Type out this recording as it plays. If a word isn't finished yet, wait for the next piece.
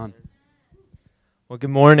Well, good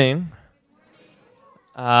morning.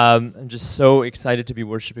 I'm just so excited to be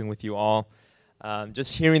worshiping with you all.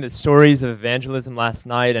 Just hearing the stories of evangelism last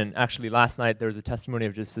night, and actually last night there was a testimony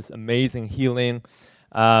of just this amazing healing.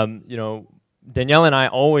 Danielle and I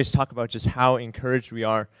always talk about just how encouraged we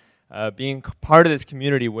are being part of this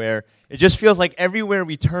community where it just feels like everywhere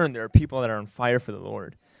we turn there are people that are on fire for the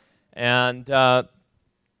Lord. And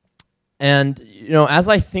as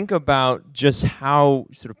I think about just how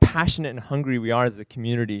sort of passionate and hungry we are as a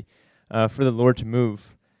community for the Lord to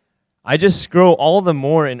move, I just grow all the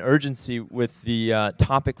more in urgency with the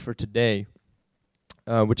topic for today,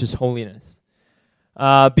 which is holiness.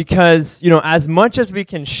 Because, as much as we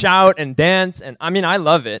can shout and dance, and I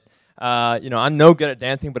love it. I'm no good at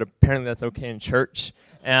dancing, but apparently that's okay in church.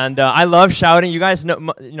 And I love shouting. You guys know,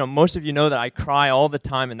 most of you know that I cry all the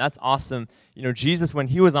time, and that's awesome. Jesus, when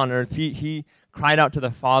he was on earth, he cried out to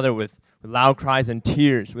the Father with loud cries and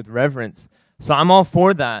tears, with reverence. So I'm all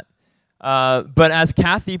for that. But as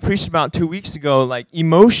Kathy preached about 2 weeks ago, like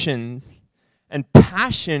emotions and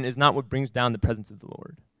passion is not what brings down the presence of the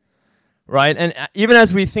Lord. Right? And even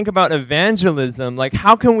as we think about evangelism, like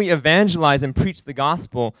how can we evangelize and preach the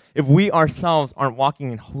gospel if we ourselves aren't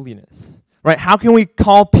walking in holiness? Right? How can we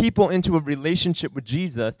call people into a relationship with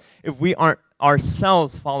Jesus if we aren't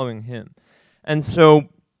ourselves following him? And so,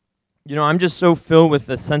 I'm just so filled with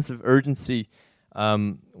a sense of urgency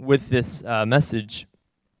with this message.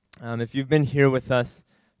 If you've been here with us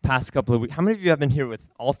past couple of weeks, how many of you have been here with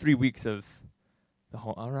all 3 weeks of the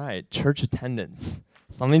whole? All right, church attendance,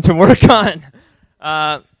 something to work on.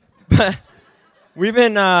 But we've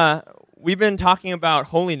been talking about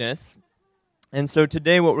holiness, and so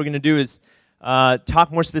today what we're going to do is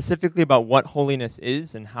talk more specifically about what holiness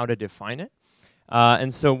is and how to define it.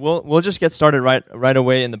 And so we'll just get started right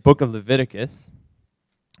away in the book of Leviticus.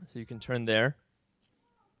 So you can turn there.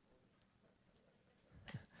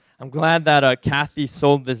 I'm glad that Kathy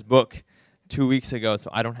sold this book 2 weeks ago, so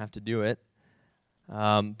I don't have to do it.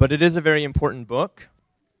 But it is a very important book.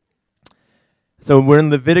 So we're in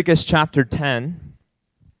Leviticus chapter 10.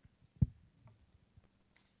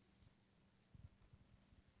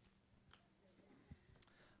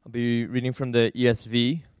 I'll be reading from the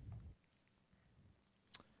ESV.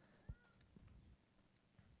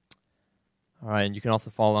 All right, and you can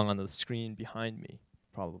also follow along on the screen behind me,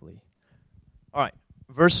 probably. All right,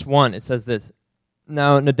 verse 1, it says this.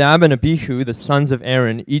 Now Nadab and Abihu, the sons of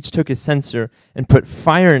Aaron, each took a censer and put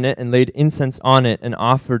fire in it and laid incense on it and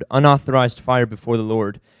offered unauthorized fire before the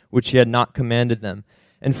Lord, which he had not commanded them.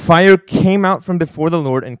 And fire came out from before the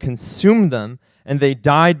Lord and consumed them, and they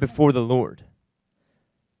died before the Lord.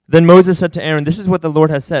 Then Moses said to Aaron, "This is what the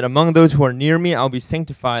Lord has said. Among those who are near me I will be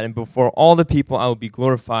sanctified, and before all the people I will be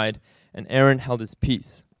glorified." And Aaron held his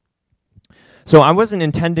peace. So I wasn't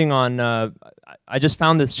intending on, I just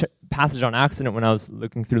found this passage on accident when I was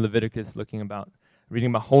looking through Leviticus, reading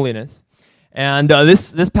about holiness. And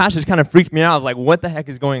this passage kind of freaked me out. I was like, what the heck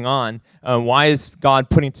is going on? Why is God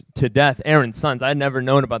putting to death Aaron's sons? I had never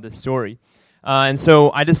known about this story. And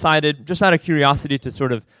so I decided, just out of curiosity, to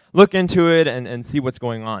sort of look into it and see what's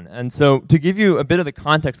going on. And so to give you a bit of the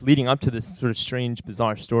context leading up to this sort of strange,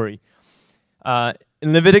 bizarre story,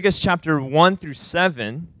 in Leviticus chapter 1 through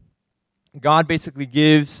 7, God basically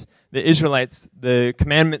gives the Israelites the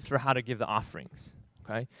commandments for how to give the offerings.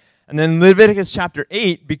 Okay? And then Leviticus chapter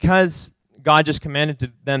 8, because God just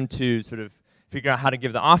commanded them to sort of figure out how to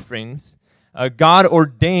give the offerings, God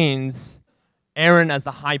ordains Aaron as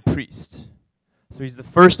the high priest. So he's the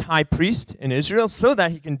first high priest in Israel so that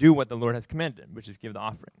he can do what the Lord has commanded him, which is give the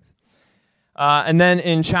offerings. And then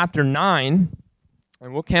in chapter 9,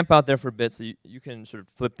 and we'll camp out there for a bit, so you can sort of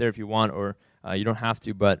flip there if you want, or you don't have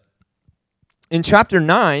to. But in chapter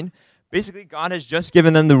 9, basically God has just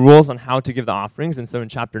given them the rules on how to give the offerings. And so in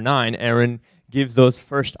chapter 9, Aaron gives those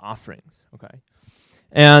first offerings. Okay,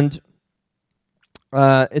 and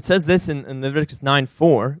it says this in Leviticus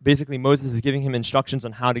 9:4. Basically, Moses is giving him instructions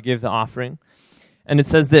on how to give the offering. And it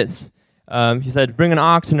says this. He said, "Bring an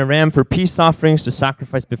ox and a ram for peace offerings to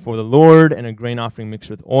sacrifice before the Lord, and a grain offering mixed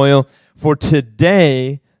with oil. For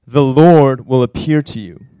today the Lord will appear to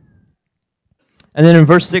you." And then in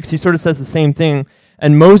verse 6, he sort of says the same thing.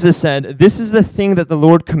 And Moses said, "This is the thing that the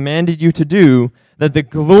Lord commanded you to do, that the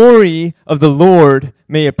glory of the Lord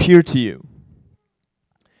may appear to you."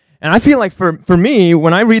 And I feel like for me,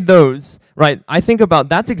 when I read those, right, I think about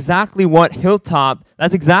that's exactly what Hilltop,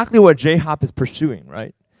 that's exactly what J-Hop is pursuing,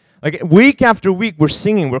 right? Like week after week, we're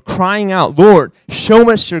singing, we're crying out, "Lord,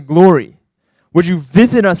 show us your glory. Would you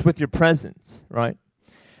visit us with your presence," right?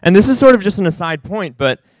 And this is sort of just an aside point,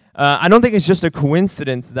 but I don't think it's just a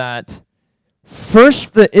coincidence that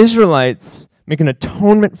first the Israelites make an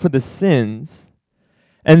atonement for the sins,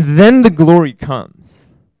 and then the glory comes.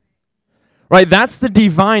 Right? That's the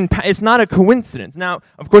divine it's not a coincidence. Now,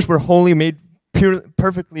 of course, we're holy, made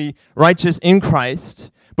perfectly righteous in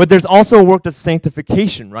Christ, but there's also a work of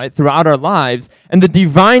sanctification, right, throughout our lives. And the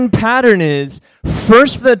divine pattern is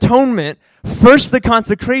first the atonement, first the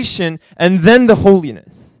consecration, and then the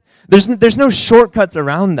holiness. There's no shortcuts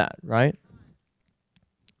around that, right?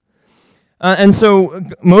 And so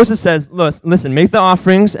Moses says, listen, make the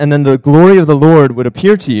offerings, and then the glory of the Lord would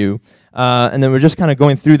appear to you. And then we're just kind of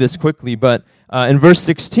going through this quickly. But in verse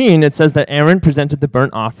 16, it says that Aaron presented the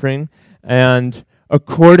burnt offering, and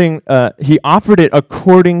he offered it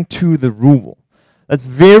according to the rule. That's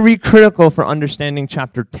very critical for understanding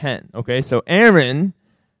chapter 10. Okay, so Aaron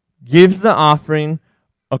gives the offering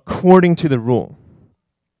according to the rule.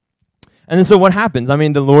 And then so what happens? I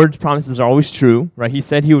mean, the Lord's promises are always true, right? He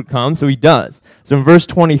said he would come, so he does. So in verse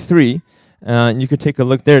 23, you could take a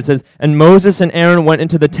look there. It says, "And Moses and Aaron went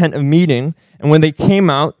into the tent of meeting, and when they came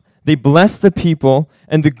out, they blessed the people,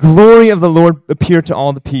 and the glory of the Lord appeared to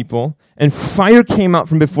all the people. And fire came out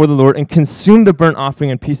from before the Lord and consumed the burnt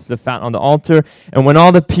offering and pieces of fat on the altar. And when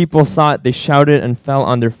all the people saw it, they shouted and fell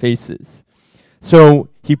on their faces." So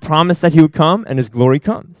he promised that he would come, and his glory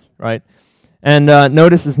comes, right? And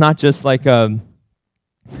notice it's not just like a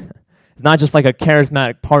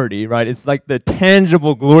charismatic party, right? It's like the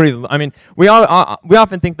tangible glory. I mean, we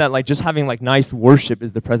often think that like just having like nice worship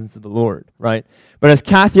is the presence of the Lord, right? But as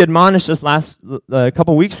Kathy admonished us a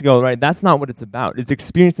couple weeks ago, right? That's not what it's about. It's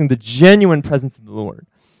experiencing the genuine presence of the Lord.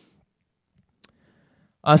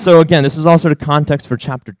 So again, this is all sort of context for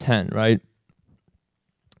chapter 10, right?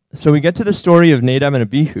 So we get to the story of Nadab and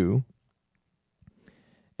Abihu.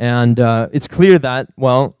 And it's clear that,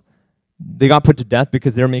 well, they got put to death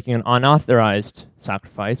because they were making an unauthorized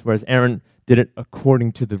sacrifice, whereas Aaron did it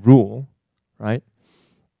according to the rule, right?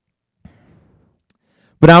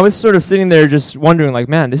 But I was sort of sitting there just wondering, like,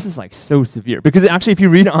 man, this is like so severe. Because actually, if you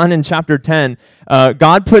read on in chapter 10,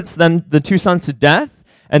 God puts the two sons to death,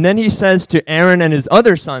 and then he says to Aaron and his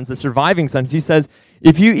other sons, the surviving sons, he says,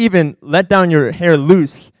 if you even let down your hair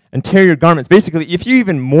loose and tear your garments, basically, if you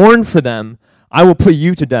even mourn for them, I will put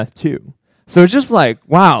you to death too. So it's just like,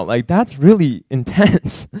 wow, like that's really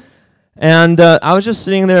intense. And I was just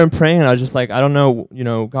sitting there and praying, and I was just like, I don't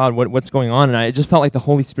know, God, what's going on? And I just felt like the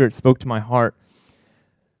Holy Spirit spoke to my heart,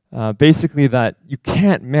 basically that you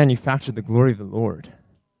can't manufacture the glory of the Lord.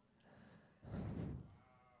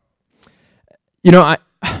 I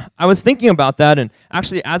was thinking about that, and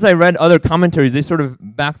actually, as I read other commentaries, they sort of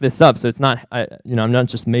back this up. So it's not, I'm not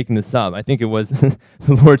just making this up. I think it was the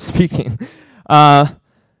Lord speaking.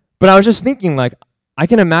 But I was just thinking, like, I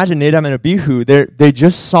can imagine Nadab and Abihu, they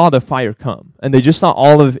just saw the fire come, and they just saw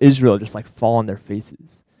all of Israel just like fall on their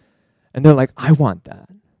faces. And they're like, I want that.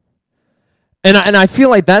 And I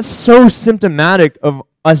feel like that's so symptomatic of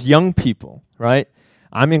us young people, right?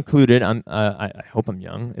 I'm included. I hope I'm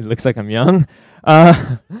young. It looks like I'm young.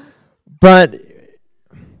 But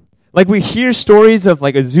like we hear stories of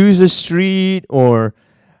like Azusa Street or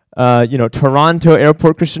Toronto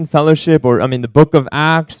Airport Christian Fellowship, or the Book of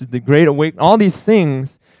Acts, the Great Awakening, all these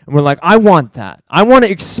things, and we're like, I want that. I want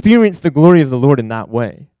to experience the glory of the Lord in that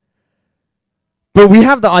way. But we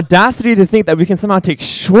have the audacity to think that we can somehow take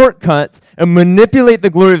shortcuts and manipulate the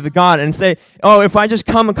glory of the God and say, oh, if I just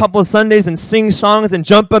come a couple of Sundays and sing songs and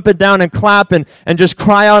jump up and down and clap and just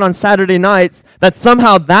cry out on Saturday nights, that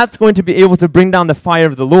somehow that's going to be able to bring down the fire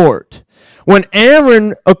of the Lord. When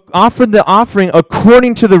Aaron offered the offering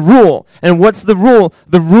according to the rule, and what's the rule?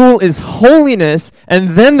 The rule is holiness, and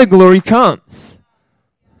then the glory comes.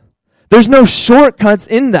 There's no shortcuts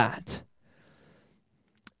in that.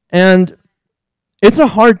 And it's a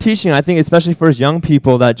hard teaching, I think, especially for us young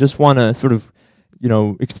people that just want to sort of,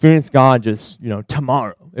 experience God just,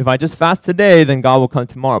 tomorrow. If I just fast today, then God will come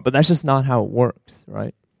tomorrow. But that's just not how it works,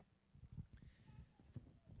 right?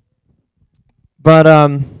 But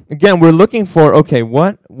again, we're looking for, okay,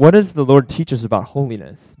 what does the Lord teach us about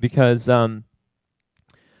holiness? Because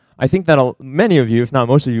I think that many of you, if not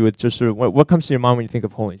most of you, would just sort of, what comes to your mind when you think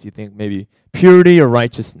of holiness? You think maybe purity or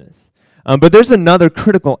righteousness. But there's another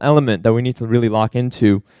critical element that we need to really lock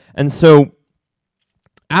into. And so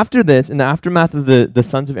after this, in the aftermath of the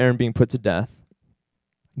sons of Aaron being put to death,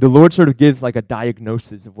 the Lord sort of gives like a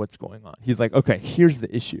diagnosis of what's going on. He's like, okay, here's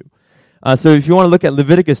the issue. So if you want to look at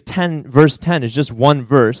Leviticus 10, verse 10, it's just one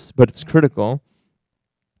verse, but it's critical.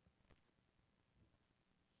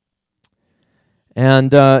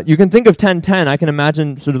 And you can think of 10:10. I can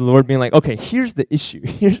imagine sort of the Lord being like, okay, here's the issue.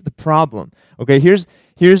 Here's the problem. Okay, here's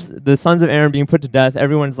here's the sons of Aaron being put to death.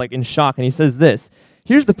 Everyone's like in shock. And he says this.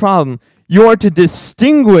 Here's the problem. You are to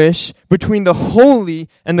distinguish between the holy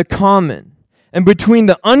and the common, and between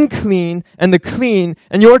the unclean and the clean,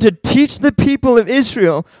 and you are to teach the people of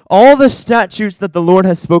Israel all the statutes that the Lord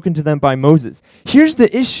has spoken to them by Moses. Here's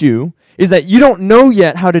the issue, is that you don't know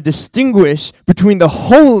yet how to distinguish between the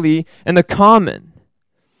holy and the common.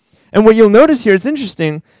 And what you'll notice here, it's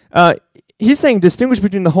interesting, he's saying distinguish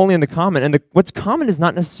between the holy and the common, and what's common is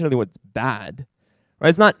not necessarily what's bad. Right?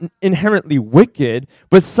 It's not inherently wicked,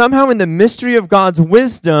 but somehow in the mystery of God's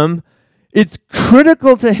wisdom, it's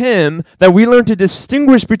critical to him that we learn to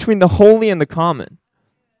distinguish between the holy and the common.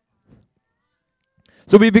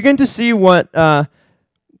 So we begin to see what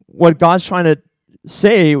God's trying to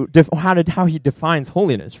say, how he defines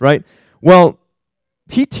holiness, right? Well,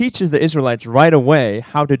 he teaches the Israelites right away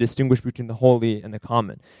how to distinguish between the holy and the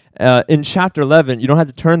common. In chapter 11, you don't have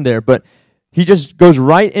to turn there, but he just goes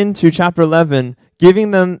right into chapter 11,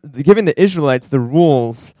 giving the Israelites the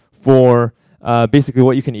rules for basically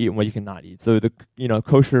what you can eat and what you cannot eat. So the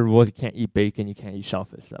kosher rules: you can't eat bacon, you can't eat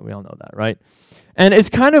shellfish. We all know that, right? And it's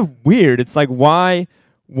kind of weird. It's like why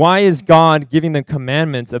is God giving them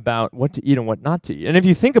commandments about what to eat and what not to eat? And if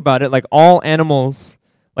you think about it, like all animals,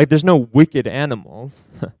 like there's no wicked animals,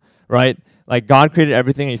 right? Like God created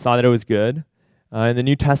everything and he saw that it was good. In the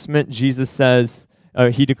New Testament, Jesus says,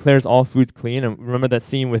 he declares all foods clean. And remember that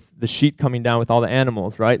scene with the sheet coming down with all the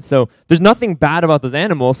animals, right? So there's nothing bad about those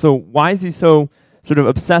animals. So why is he so sort of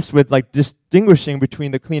obsessed with like distinguishing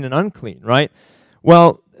between the clean and unclean, right?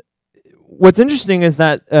 Well, what's interesting is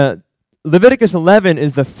that Leviticus 11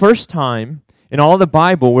 is the first time in all the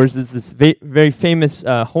Bible where there's this very famous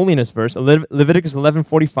holiness verse. Leviticus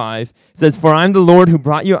 11:45 says, "For I am the Lord who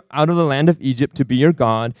brought you out of the land of Egypt to be your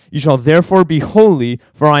God. You shall therefore be holy,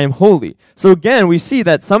 for I am holy." So again, we see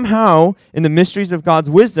that somehow in the mysteries of God's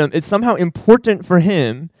wisdom, it's somehow important for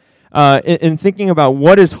him in thinking about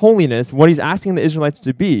what is holiness, what he's asking the Israelites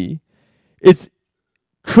to be. It's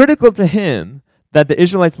critical to him that the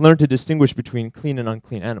Israelites learn to distinguish between clean and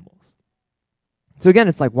unclean animals. So again,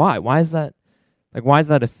 it's like, why? Why is that? Like, why is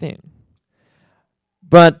that a thing?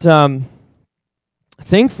 But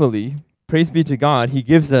thankfully, praise be to God, he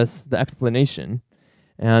gives us the explanation,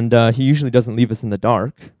 and he usually doesn't leave us in the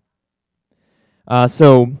dark.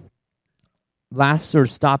 So last sort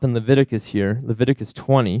of stop in Leviticus here, Leviticus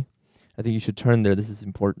 20. I think you should turn there. This is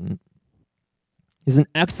important. Is an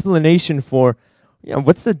explanation for,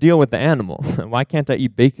 what's the deal with the animals? Why can't I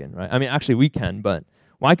eat bacon, right? I mean, actually we can, but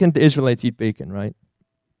why can't the Israelites eat bacon, right?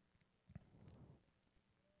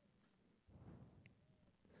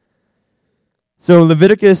 So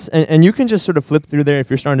Leviticus, and you can just sort of flip through there. If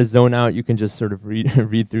you're starting to zone out, you can just sort of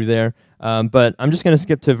read through there. But I'm just going to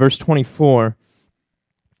skip to verse 24.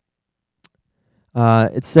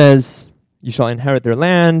 It says, "You shall inherit their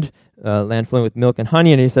land flowing with milk and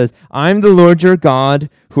honey." And he says, "I'm the Lord your God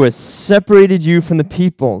who has separated you from the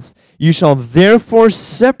peoples. You shall therefore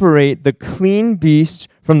separate the clean beast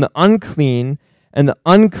from the unclean, and the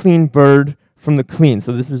unclean bird from the clean."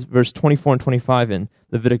 So this is verse 24 and 25 in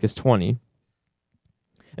Leviticus 20.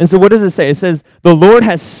 And so what does it say? It says, the Lord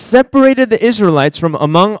has separated the Israelites from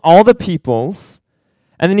among all the peoples.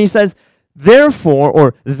 And then he says, therefore,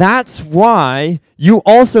 or that's why you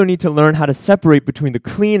also need to learn how to separate between the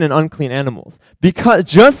clean and unclean animals. Because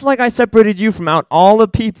just like I separated you from out all the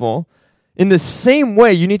people, in the same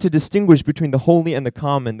way you need to distinguish between the holy and the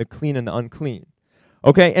common, the clean and the unclean.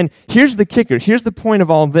 Okay, and here's the kicker. Here's the point of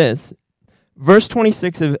all this. Verse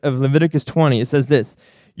 26 of Leviticus 20, it says this,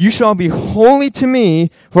 "You shall be holy to me,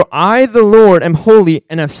 for I, the Lord, am holy,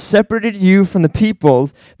 and have separated you from the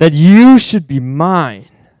peoples, that you should be mine."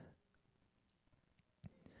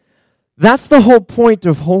 That's the whole point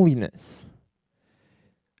of holiness.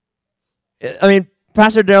 I mean,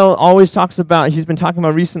 Pastor Dale always talks about, he's been talking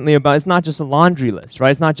about recently about, it's not just a laundry list,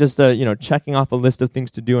 right? It's not just checking off a list of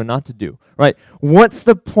things to do and not to do, right? What's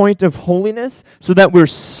the point of holiness? So that we're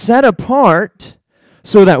set apart,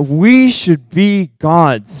 so that we should be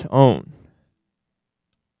God's own.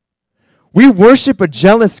 We worship a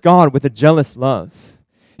jealous God with a jealous love.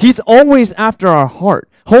 He's always after our heart.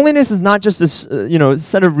 Holiness is not just a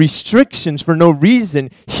set of restrictions for no reason.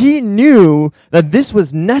 He knew that this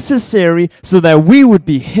was necessary so that we would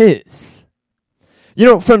be His.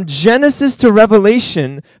 From Genesis to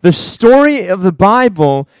Revelation, the story of the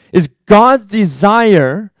Bible is God's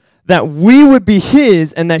desire that we would be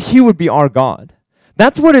His and that He would be our God.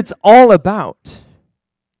 That's what it's all about.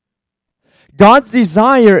 God's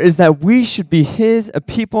desire is that we should be a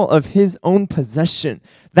people of His own possession.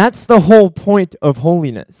 That's the whole point of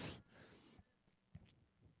holiness.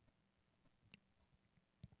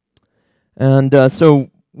 And so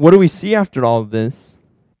what do we see after all of this?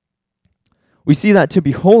 We see that to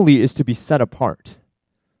be holy is to be set apart.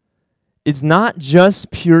 It's not just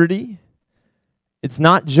purity. It's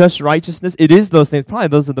not just righteousness. It is those things. Probably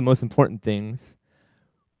those are the most important things.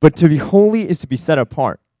 But to be holy is to be set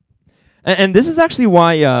apart. And this is actually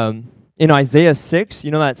why in Isaiah 6, you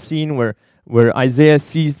know that scene where Isaiah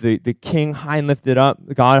sees the king high and lifted up,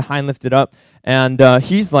 God high and lifted up, and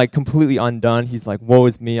he's like completely undone. He's like, woe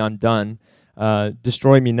is me, I'm done.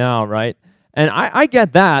 Destroy me now, right? And I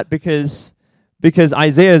get that because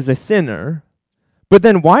Isaiah is a sinner. But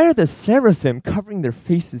then why are the seraphim covering their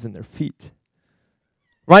faces and their feet?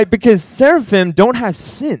 Right? Because seraphim don't have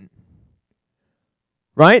sin.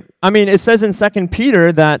 Right? I mean, it says in 2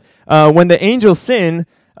 Peter that when the angels sin,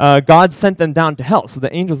 God sent them down to hell. So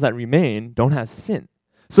the angels that remain don't have sin.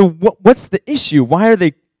 So what's the issue? Why are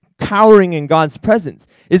they cowering in God's presence?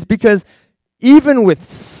 It's because even with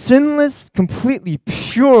sinless, completely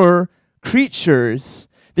pure creatures,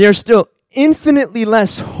 they are still infinitely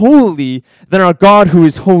less holy than our God who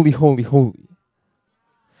is holy, holy, holy.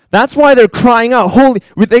 That's why they're crying out, holy.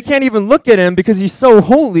 They can't even look at him because he's so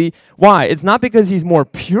holy. Why? It's not because he's more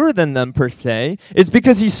pure than them per se. It's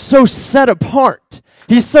because he's so set apart.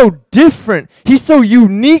 He's so different. He's so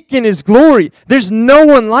unique in his glory. There's no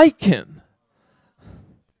one like him.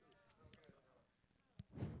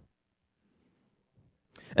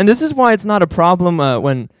 And this is why it's not a problem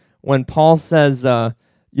when Paul says, in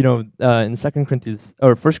 2 Corinthians,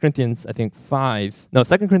 or 1 Corinthians, I think 5. No,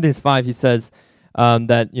 2 Corinthians 5, he says,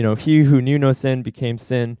 that, he who knew no sin became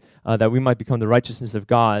sin, that we might become the righteousness of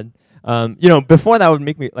God. Before that would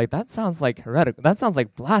make me, that sounds like heretical. That sounds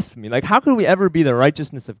like blasphemy. How could we ever be the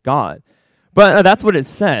righteousness of God? But that's what it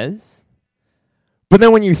says. But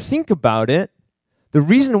then when you think about it, the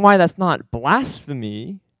reason why that's not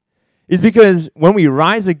blasphemy is because when we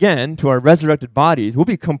rise again to our resurrected bodies, we'll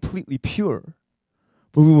be completely pure.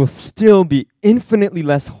 But we will still be infinitely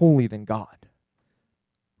less holy than God.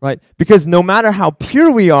 Right? Because no matter how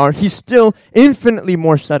pure we are, he's still infinitely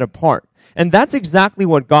more set apart. And that's exactly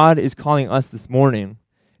what God is calling us this morning,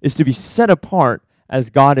 is to be set apart as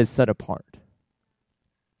God is set apart.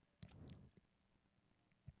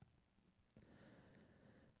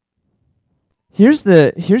 Here's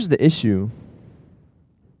the issue.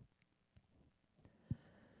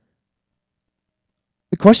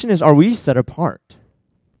 The question is, are we set apart?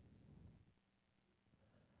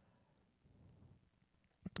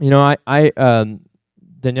 Danielle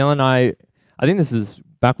and I think this is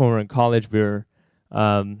back when we were in college. We were,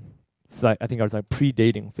 I think I was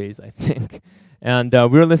pre-dating phase, I think. And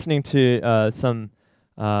we were listening to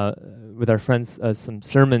with our friends, some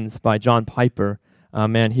sermons by John Piper.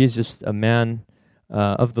 Man, he's just a man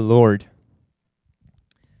of the Lord.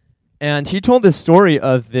 And he told this story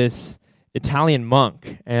of this Italian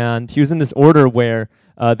monk. And he was in this order where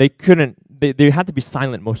they had to be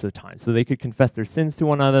silent most of the time, so they could confess their sins to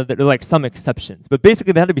one another. There were some exceptions, but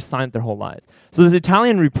basically they had to be silent their whole lives. So this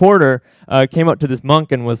Italian reporter came up to this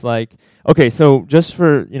monk and was like, okay, so just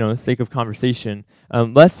for sake of conversation,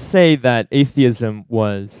 let's say that atheism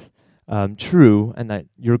was true and that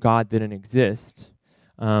your God didn't exist,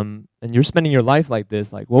 and you're spending your life like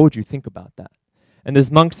this, what would you think about that? And this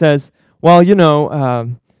monk says, well,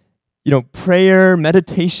 prayer,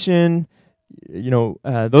 meditation,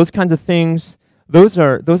 those kinds of things, those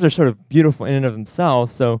are sort of beautiful in and of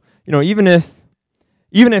themselves. So, even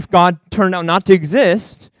if God turned out not to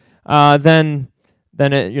exist, then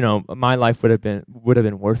it, my life would have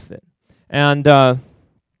been worth it. And at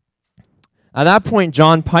that point,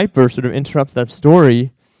 John Piper sort of interrupts that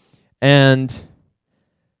story, and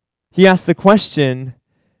he asks the question,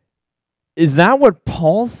 is that what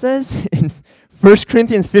Paul says in 1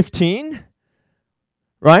 Corinthians 15?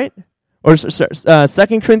 Right? Or 2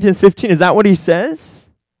 Corinthians 15, is that what he says?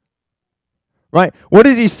 Right? What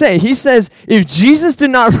does he say? He says, if Jesus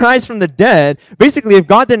did not rise from the dead, basically if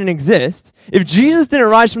God didn't exist, if Jesus didn't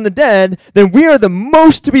rise from the dead, then we are the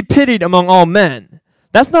most to be pitied among all men.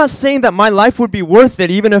 That's not saying that my life would be worth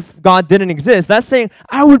it even if God didn't exist. That's saying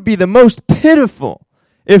I would be the most pitiful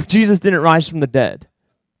if Jesus didn't rise from the dead.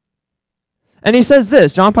 And he says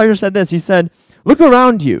this, John Piper said this, he said, look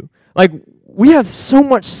around you. We have so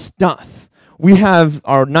much stuff. We have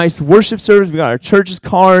our nice worship service. We got our church's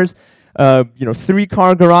cars,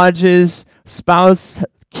 3-car garages, spouse,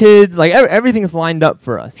 kids. Everything is lined up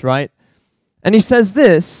for us, right? And he says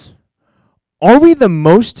this, are we the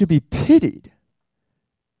most to be pitied?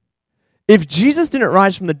 If Jesus didn't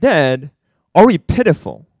rise from the dead, are we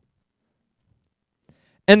pitiful?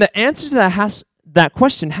 And the answer to that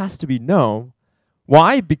question has to be no.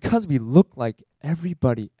 Why? Because we look like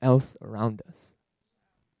everybody else around us.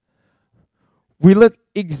 We look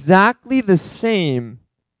exactly the same,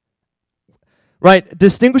 right?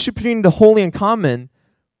 Distinguish between the holy and common.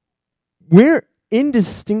 We're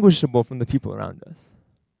indistinguishable from the people around us.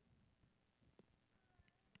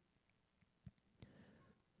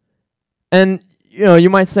 And you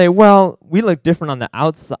might say, well, we look different on the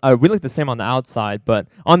outside. We look the same on the outside, but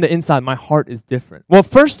on the inside, my heart is different. Well,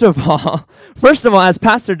 first of all, as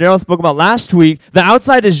Pastor Daryl spoke about last week, the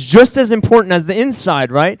outside is just as important as the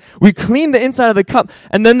inside, right? We clean the inside of the cup,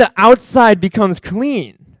 and then the outside becomes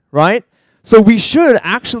clean, right? So we should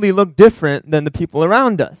actually look different than the people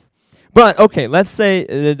around us. But okay, let's say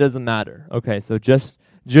it doesn't matter. Okay, so just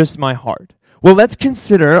my heart. Well, let's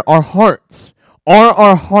consider our hearts. Are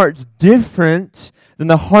our hearts different than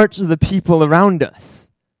the hearts of the people around us?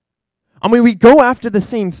 I mean, we go after the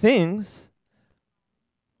same things.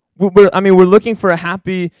 We're looking for a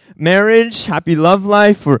happy marriage, happy love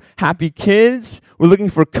life, or happy kids. We're looking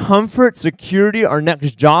for comfort, security, our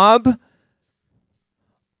next job.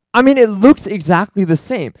 I mean, it looks exactly the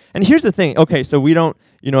same. And here's the thing. Okay, so we don't,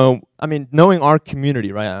 knowing our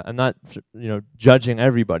community, right? I'm not, judging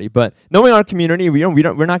everybody, but knowing our community,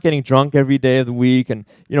 we're not getting drunk every day of the week, and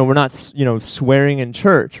we're not, swearing in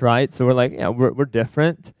church, right? So we're like, yeah, we're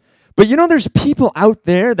different. But there's people out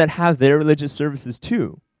there that have their religious services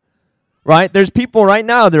too, right? There's people right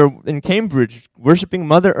now, they're in Cambridge worshiping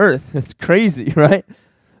Mother Earth. It's crazy, right?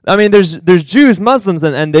 I mean, there's Jews, Muslims,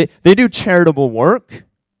 and they do charitable work.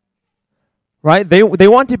 Right? They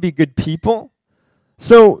want to be good people.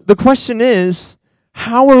 So the question is,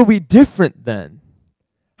 how are we different then?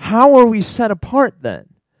 How are we set apart then?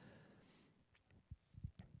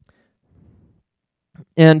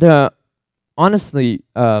 And honestly,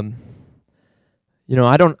 I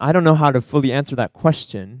don't know how to fully answer that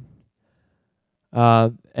question.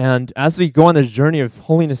 And as we go on this journey of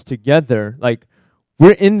holiness together, like,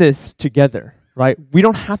 we're in this together, right? We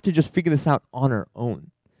don't have to just figure this out on our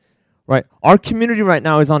own. Right? Our community right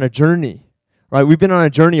now is on a journey, right? We've been on a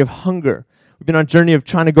journey of hunger. We've been on a journey of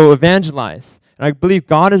trying to go evangelize. And I believe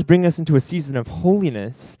God is bringing us into a season of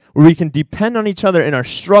holiness where we can depend on each other in our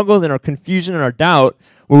struggles, in our confusion, and our doubt,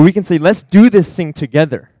 where we can say, let's do this thing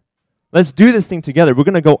together. Let's do this thing together. We're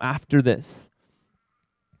going to go after this.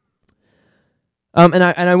 And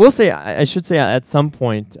I will say, I should say at some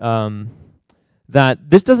point, that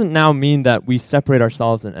this doesn't now mean that we separate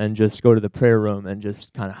ourselves and just go to the prayer room and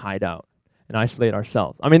just kind of hide out and isolate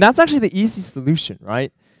ourselves. I mean, that's actually the easy solution,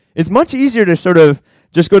 right? It's much easier to sort of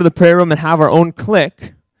just go to the prayer room and have our own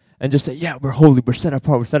clique and just say, yeah, we're holy, we're set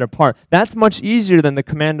apart, we're set apart. That's much easier than the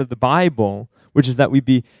command of the Bible, which is that we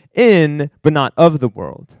be in but not of the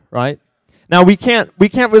world, right? Now, we can't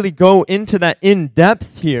really go into that in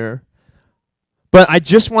depth here, but I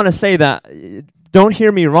just want to say that, don't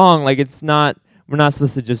hear me wrong, like we're not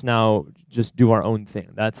supposed to just do our own thing.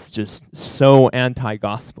 That's just so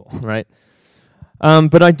anti-gospel, right?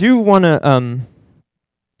 But I do want to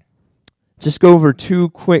just go over 2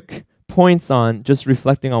 quick points on just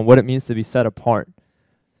reflecting on what it means to be set apart.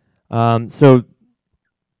 So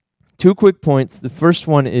 2 quick points. The first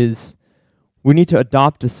one is we need to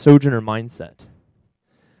adopt a sojourner mindset.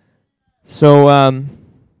 So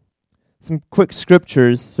some quick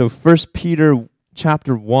scriptures. So 1 Peter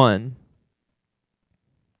chapter 1.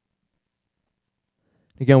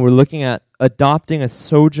 Again, we're looking at adopting a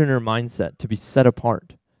sojourner mindset to be set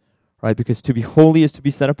apart, right? Because to be holy is to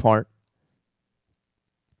be set apart.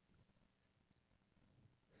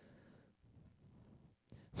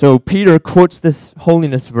 So Peter quotes this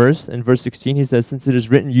holiness verse in verse 16. He says, since it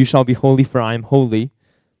is written, you shall be holy, for I am holy.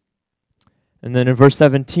 And then in verse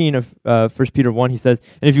 17 of 1 Peter 1, he says,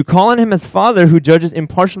 and if you call on him as Father who judges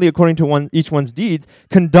impartially according to each one's deeds,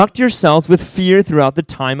 conduct yourselves with fear throughout the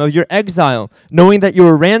time of your exile, knowing that you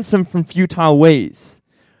are ransomed from futile ways.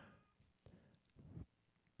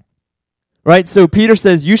 Right? So Peter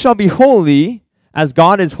says, you shall be holy as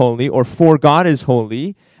God is holy, or for God is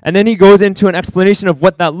holy. And then he goes into an explanation of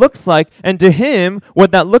what that looks like. And to him,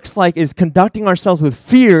 what that looks like is conducting ourselves with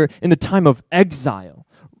fear in the time of exile.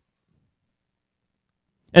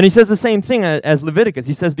 And he says the same thing as Leviticus.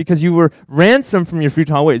 He says, because you were ransomed from your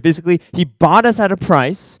futile ways. Basically, he bought us at a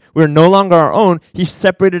price. We're no longer our own. He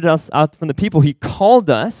separated us out from the people. He called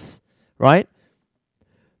us, right?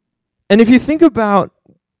 And if you think about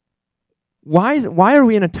why are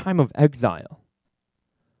we in a time of exile?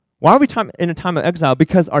 Why are we in a time of exile?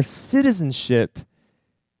 Because our citizenship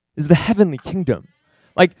is the heavenly kingdom.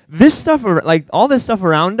 Like this stuff, like all this stuff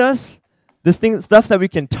around us, stuff that we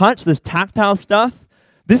can touch, this tactile stuff,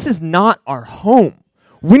 this is not our home.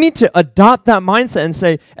 We need to adopt that mindset and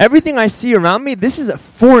say, everything I see around me, this is a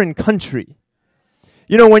foreign country.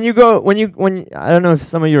 You know, when I don't know if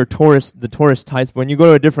some of you are the tourist types, but when you go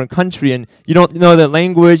to a different country and you don't know the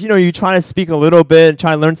language, you know, you try to speak a little bit,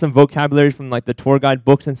 try to learn some vocabulary from like the tour guide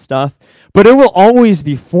books and stuff, but it will always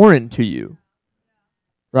be foreign to you.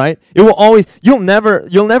 Right? It will always, you'll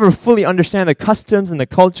never fully understand the customs and the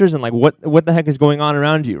cultures and like what the heck is going on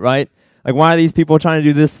around you, right? Like, why are these people trying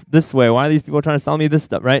to do this way? Why are these people trying to sell me this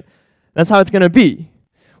stuff, right? That's how it's going to be.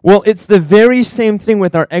 Well, it's the very same thing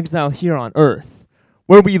with our exile here on earth,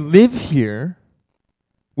 where we live here,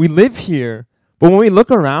 but when we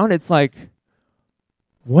look around, it's like,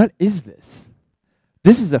 what is this?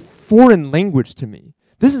 This is a foreign language to me.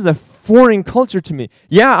 This is a foreign culture to me.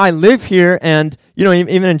 Yeah, I live here, and you know,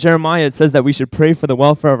 even in Jeremiah, it says that we should pray for the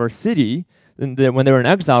welfare of our city when they were in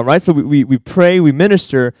exile, right? So we pray, we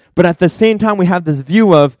minister, but at the same time, we have this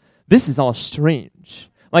view of, this is all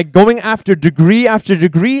strange. Like going after degree,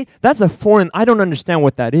 that's a foreign, I don't understand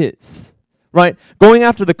what that is, right? Going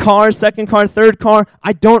after the car, second car, third car,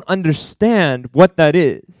 I don't understand what that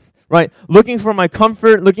is. Right? Looking for my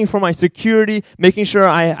comfort, looking for my security, making sure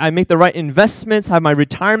I make the right investments, have my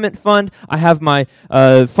retirement fund, I have my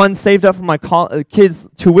funds saved up for my kids'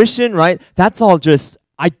 tuition, right? That's all just,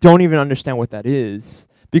 I don't even understand what that is.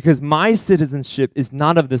 Because my citizenship is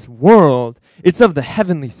not of this world, it's of the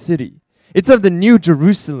heavenly city. It's of the New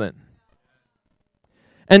Jerusalem.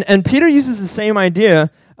 And Peter uses the same idea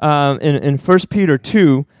in 1 Peter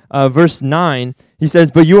 2, verse 9. He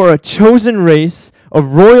says, but you are a chosen race, a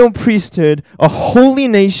royal priesthood, a holy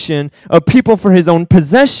nation, a people for his own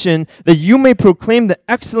possession, that you may proclaim the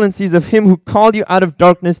excellencies of him who called you out of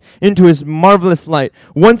darkness into his marvelous light.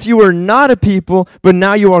 Once you were not a people, but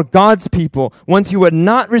now you are God's people. Once you had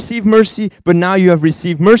not received mercy, but now you have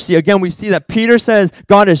received mercy. Again, we see that Peter says,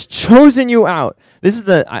 God has chosen you out. This is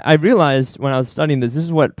I realized when I was studying this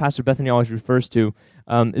is what Pastor Bethany always refers to.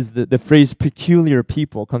 Is the phrase peculiar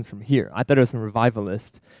people comes from here. I thought it was from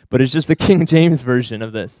revivalist, but it's just the King James version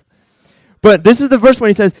of this. But this is the verse when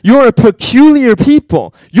he says, you're a peculiar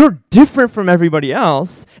people. You're different from everybody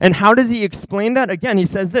else. And how does he explain that? Again, he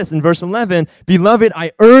says this in verse 11, beloved,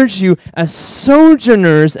 I urge you as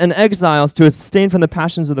sojourners and exiles to abstain from the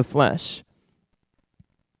passions of the flesh.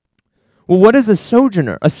 Well, what is a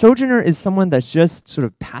sojourner? A sojourner is someone that's just sort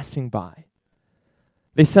of passing by.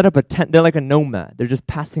 They set up a tent. They're like a nomad. They're just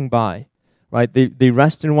passing by, right? They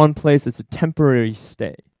rest in one place. It's a temporary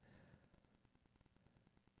stay.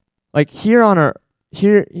 Like here in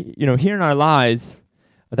our lives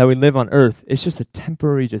that we live on earth, it's just a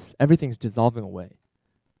temporary, everything's dissolving away.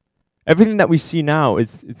 Everything that we see now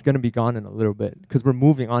is going to be gone in a little bit because we're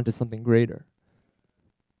moving on to something greater.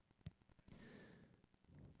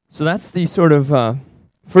 So that's the sort of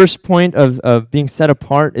first point of being set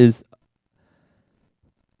apart is.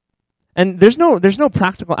 And there's no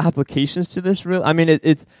practical applications to this, really. I mean,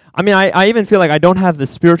 I even feel like I don't have the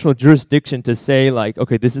spiritual jurisdiction to say, like,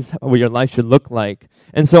 okay, this is what your life should look like.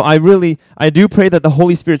 And so I do pray that the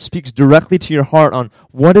Holy Spirit speaks directly to your heart on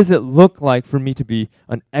what does it look like for me to be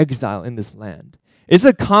an exile in this land. It's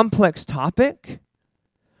a complex topic,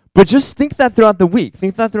 but just think that throughout the week.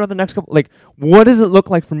 Think that throughout the next couple, like, what does it look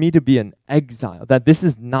like for me to be an exile? That this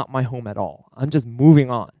is not my home at all. I'm just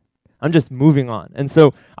moving on. And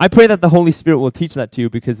so I pray that the Holy Spirit will teach that to you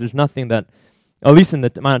because there's nothing that, at least in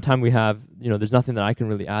the amount of time we have, there's nothing that I can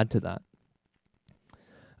really add to that.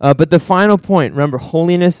 But the final point, remember,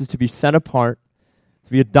 holiness is to be set apart. So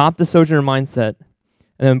we adopt the sojourner mindset.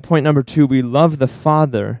 And then point number 2, we love the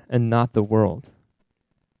Father and not the world.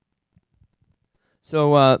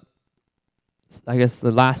 So I guess the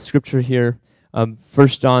last scripture here, 1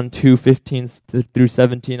 John 2:15 through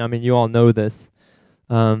 17. I mean, you all know this.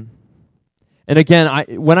 And again,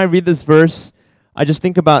 when I read this verse, I just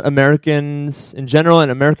think about Americans in general and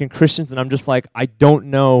American Christians, and I'm just like, I don't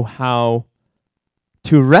know how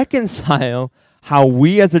to reconcile how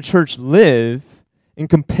we as a church live in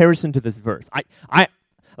comparison to this verse.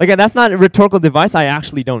 That's not a rhetorical device. I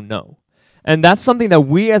actually don't know. And that's something that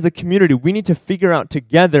we as a community, we need to figure out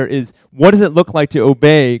together is what does it look like to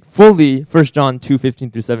obey fully 1 John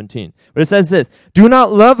 2:15 through 17. But it says this, do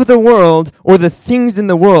not love the world or the things in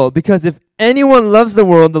the world, because if anyone loves the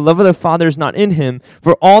world, the love of the Father is not in him.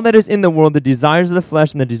 For all that is in the world, the desires of the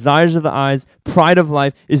flesh and the desires of the eyes, pride of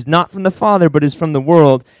life, is not from the Father, but is from the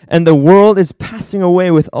world. And the world is passing away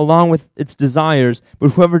along with its desires,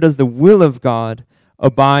 but whoever does the will of God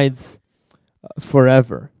abides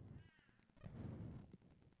forever.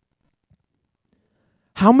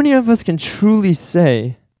 How many of us can truly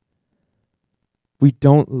say we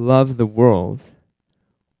don't love the world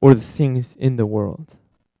or the things in the world?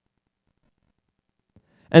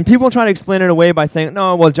 And people try to explain it away by saying,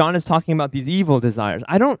 no, well, John is talking about these evil desires.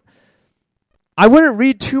 I wouldn't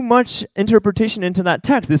read too much interpretation into that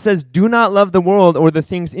text. It says, do not love the world or the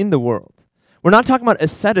things in the world. We're not talking about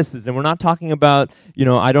asceticism. We're not talking about,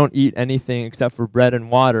 I don't eat anything except for bread and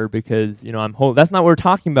water because, I'm whole. That's not what we're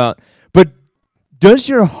talking about. But does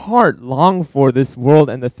your heart long for this world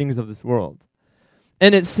and the things of this world?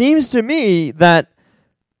 And it seems to me that,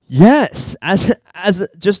 yes, as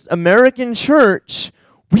just American church,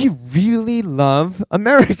 we really love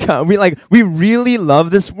America. We really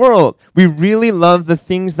love this world. We really love the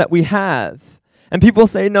things that we have. And people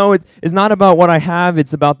say, no, it's not about what I have,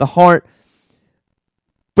 it's about the heart.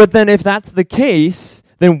 But then if that's the case,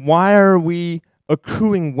 then why are we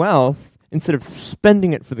accruing wealth instead of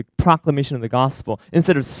spending it for the proclamation of the gospel,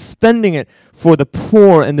 instead of spending it for the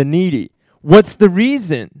poor and the needy? What's the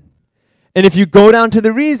reason? And if you go down to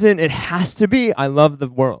the reason, it has to be, I love the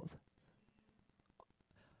world.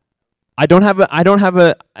 I don't have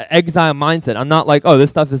a exile mindset. I'm not like, oh,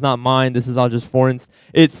 this stuff is not mine. This is all just foreign.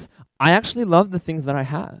 It's, I actually love the things that I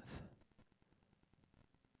have.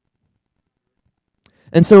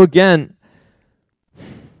 And so again,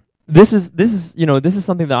 this is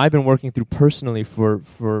something that I've been working through personally for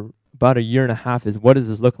about a year and a half. Is what does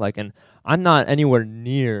this look like? And I'm not anywhere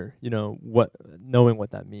near knowing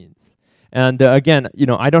what that means. And again,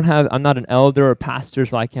 I'm not an elder or pastor,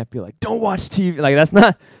 so I can't be like, don't watch TV. Like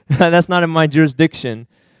that's not in my jurisdiction.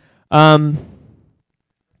 And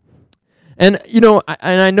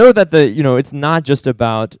I know that it's not just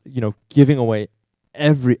about giving away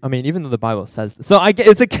even though the Bible says this. So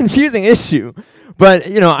it's a confusing issue, but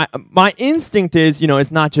my instinct is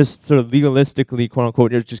it's not just sort of legalistically, quote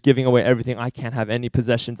unquote, it's just giving away everything. I can't have any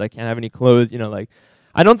possessions. I can't have any clothes.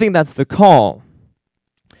 I don't think that's the call.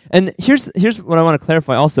 And here's what I want to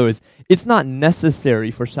clarify also is it's not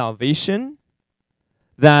necessary for salvation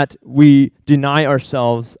that we deny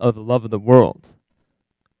ourselves of the love of the world,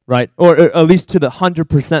 right? Or at least to the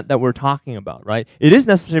 100% that we're talking about, right? It is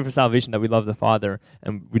necessary for salvation that we love the Father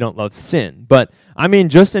and we don't love sin. But I mean,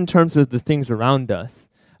 just in terms of the things around us,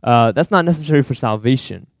 that's not necessary for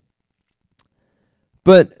salvation.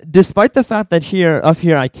 But despite the fact that up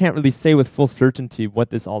here, I can't really say with full certainty what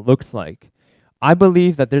this all looks like, I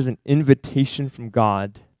believe that there's an invitation from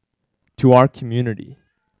God to our community.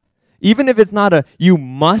 Even if it's not you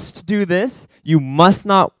must do this, you must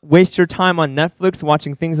not waste your time on Netflix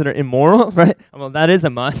watching things that are immoral, right? Well, that is a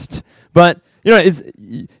must. But,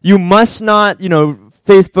 you must not,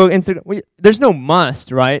 Facebook, Instagram. There's no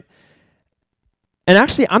must, right? And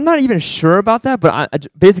actually, I'm not even sure about that, but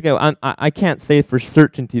I can't say for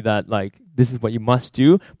certainty that, this is what you must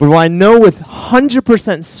do. But what I know with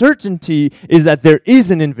 100% certainty is that there is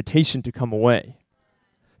an invitation to come away.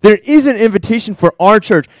 There is an invitation for our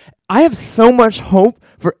church. I have so much hope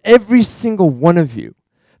for every single one of you,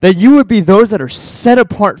 that you would be those that are set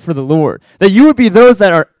apart for the Lord, that you would be those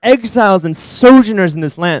that are exiles and sojourners in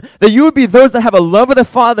this land, that you would be those that have a love of the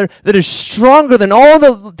Father that is stronger than all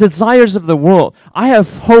the desires of the world. I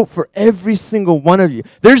have hope for every single one of you.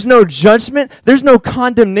 There's no judgment. There's no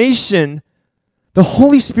condemnation. The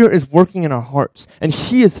Holy Spirit is working in our hearts, and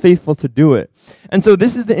He is faithful to do it. And so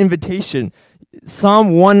this is the invitation.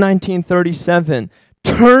 Psalm 119:37.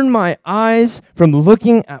 Turn my eyes from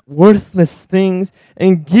looking at worthless things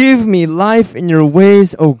and give me life in your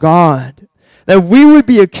ways, O God. That we would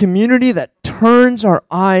be a community that turns our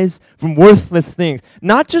eyes from worthless things.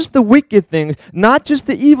 Not just the wicked things, not just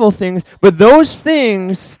the evil things, but those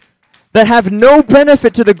things that have no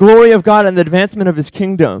benefit to the glory of God and the advancement of His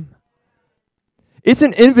kingdom. It's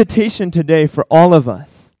an invitation today for all of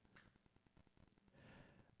us.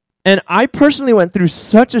 And I personally went through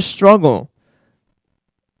such a struggle,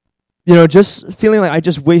 just feeling like I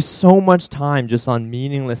just waste so much time just on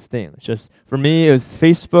meaningless things. Just for me, it was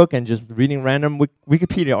Facebook and just reading random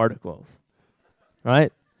Wikipedia articles,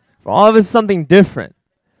 right? For all of us, something different.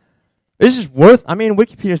 It's just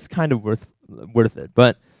Wikipedia is kind of worth it,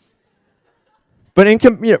 but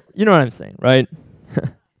you know what I'm saying, right?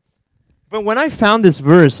 But when I found this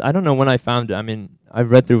verse, I don't know when I found it. I've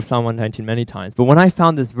read through Psalm 119 many times, but when I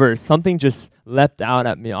found this verse, something just leapt out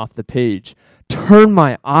at me off the page. Turn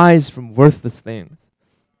my eyes from worthless things.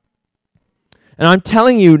 And I'm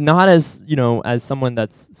telling you, not as, as someone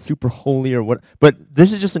that's super holy or what, but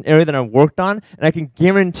this is just an area that I've worked on, and I can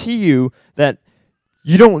guarantee you that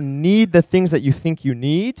you don't need the things that you think you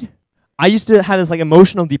need. I used to have this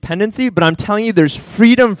emotional dependency, but I'm telling you there's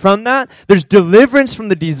freedom from that. There's deliverance from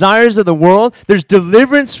the desires of the world. There's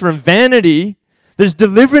deliverance from vanity. There's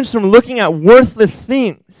deliverance from looking at worthless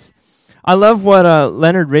things. I love what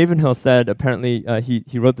Leonard Ravenhill said. Apparently,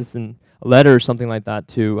 he wrote this in letter or something like that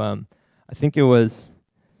to, I think it was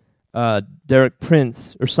Derek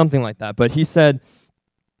Prince or something like that. But he said,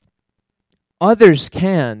 others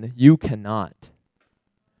can, you cannot.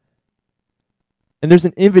 And there's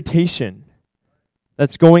an invitation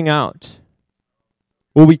that's going out.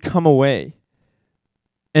 Will we come away?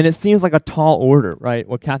 And it seems like a tall order, right?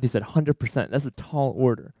 What Kathy said, 100%. That's a tall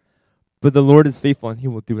order. But the Lord is faithful, and he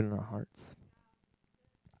will do it in our hearts.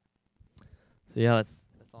 So yeah, that's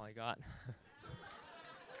all I got.